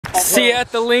See you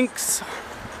at the links.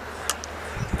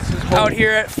 Out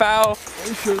here at Foul. Are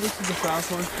you sure this is the Foul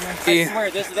course? I swear,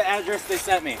 this is the address they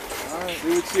sent me. Alright,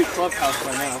 we would see a clubhouse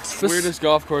by now. Weirdest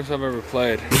golf course I've ever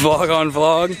played. Vlog on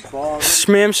vlog.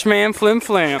 Shmam shmam flim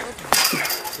flam.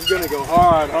 You're gonna go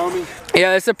hard, homie.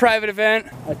 Yeah, it's a private event.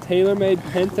 A tailor-made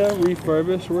Penta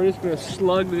refurbished. We're just gonna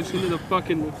slug this into the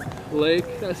fucking lake.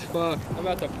 That's fucked. I'm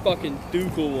about to fucking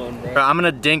dunkle one, bro. I'm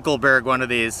gonna Dinkelberg one of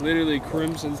these. Literally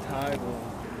Crimson Tide one.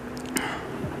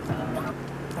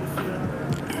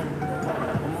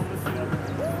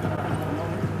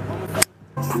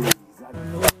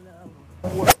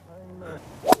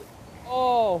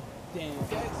 Oh, damn.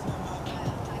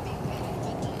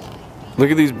 Look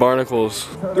at these barnacles.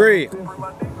 3,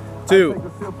 2,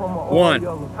 1,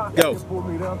 go.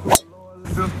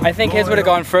 I think his would have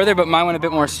gone further, but mine went a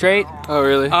bit more straight. Oh,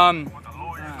 really?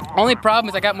 Only problem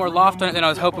is I got more loft on it than I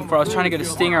was hoping for. I was trying to get a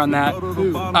stinger on that.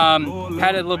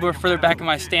 Had it a little bit further back in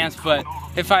my stance, but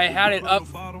if I had it up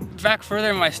back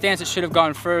further in my stance, it should have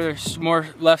gone further,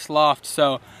 less loft.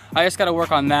 So I just got to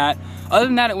work on that. Other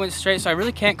than that, it went straight, so I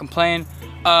really can't complain.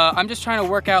 I'm just trying to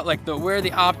work out like where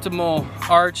the optimal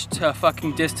arch to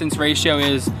fucking distance ratio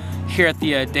is here at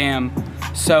the dam.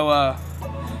 So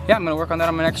yeah, I'm gonna work on that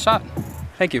on my next shot.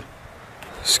 Thank you.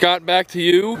 Scott, back to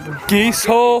you. Geese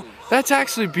hole. That's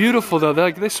actually beautiful though.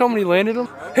 There's so many landed them.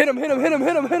 Hit him, hit him, hit him,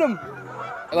 hit him, hit him.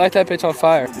 I light that bitch on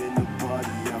fire.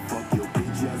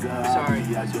 Sorry,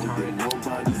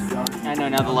 I know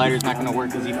now the lighter's not gonna work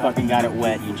because you fucking got it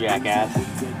wet, you jackass.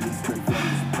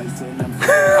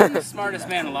 I'm the smartest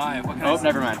man alive. What can I say?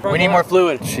 Never mind. We need more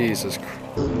fluid. Jesus Christ.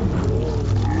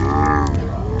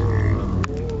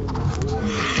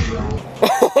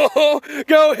 Oh,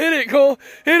 go hit it, Cole.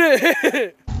 Hit it, hit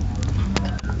it.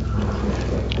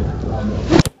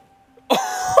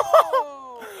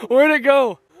 Where'd it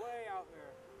go? Way out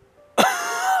there.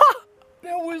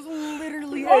 That was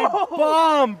literally a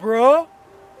bomb, bro.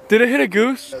 Did it hit a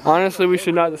goose? Honestly, we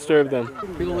should not disturb them.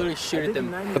 People literally shoot at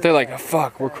them. But they're like, oh,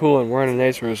 fuck, we're cooling. We're in a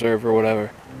nature reserve or whatever.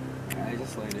 They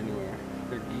just land anywhere.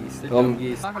 They're geese. They're dumb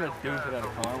geese. I'm not gonna dunk it at a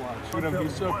car wash. Shoot him,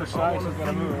 he's so precise, he's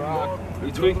gonna move a rock.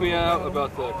 He tweaked me out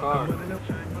about the car.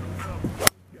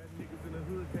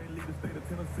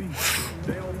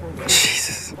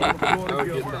 Jesus. I'm gonna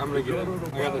get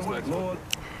it. I got this next one.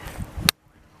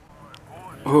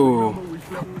 Ooh.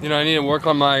 You know, I need to work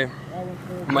on my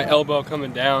elbow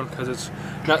coming down because it's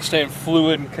not staying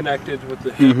fluid and connected with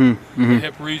the hip, the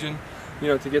hip region. You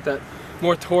know, to get that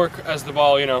more torque as the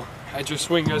ball, you know, as your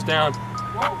swing goes down.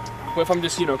 But if I'm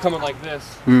just, you know, coming like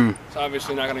this, it's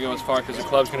obviously not going to go as far because the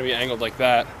club's going to be angled like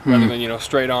that rather than, you know,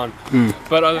 straight on.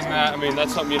 But other than that, I mean,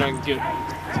 that's something, you know, I can get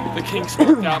the kinks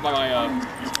worked out by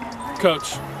my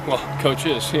coach. Well,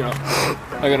 coaches, you know.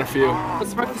 I got a few.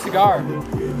 Let's smoke the cigar.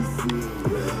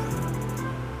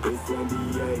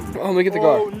 Oh, let me get the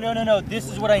guard. Oh, no. This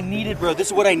is what I needed, bro. This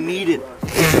is what I needed.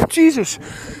 Jesus.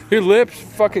 Your lips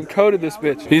fucking coated this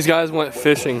bitch. These guys went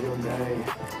fishing.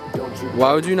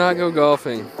 Why would you not go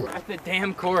golfing? At the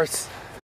damn course.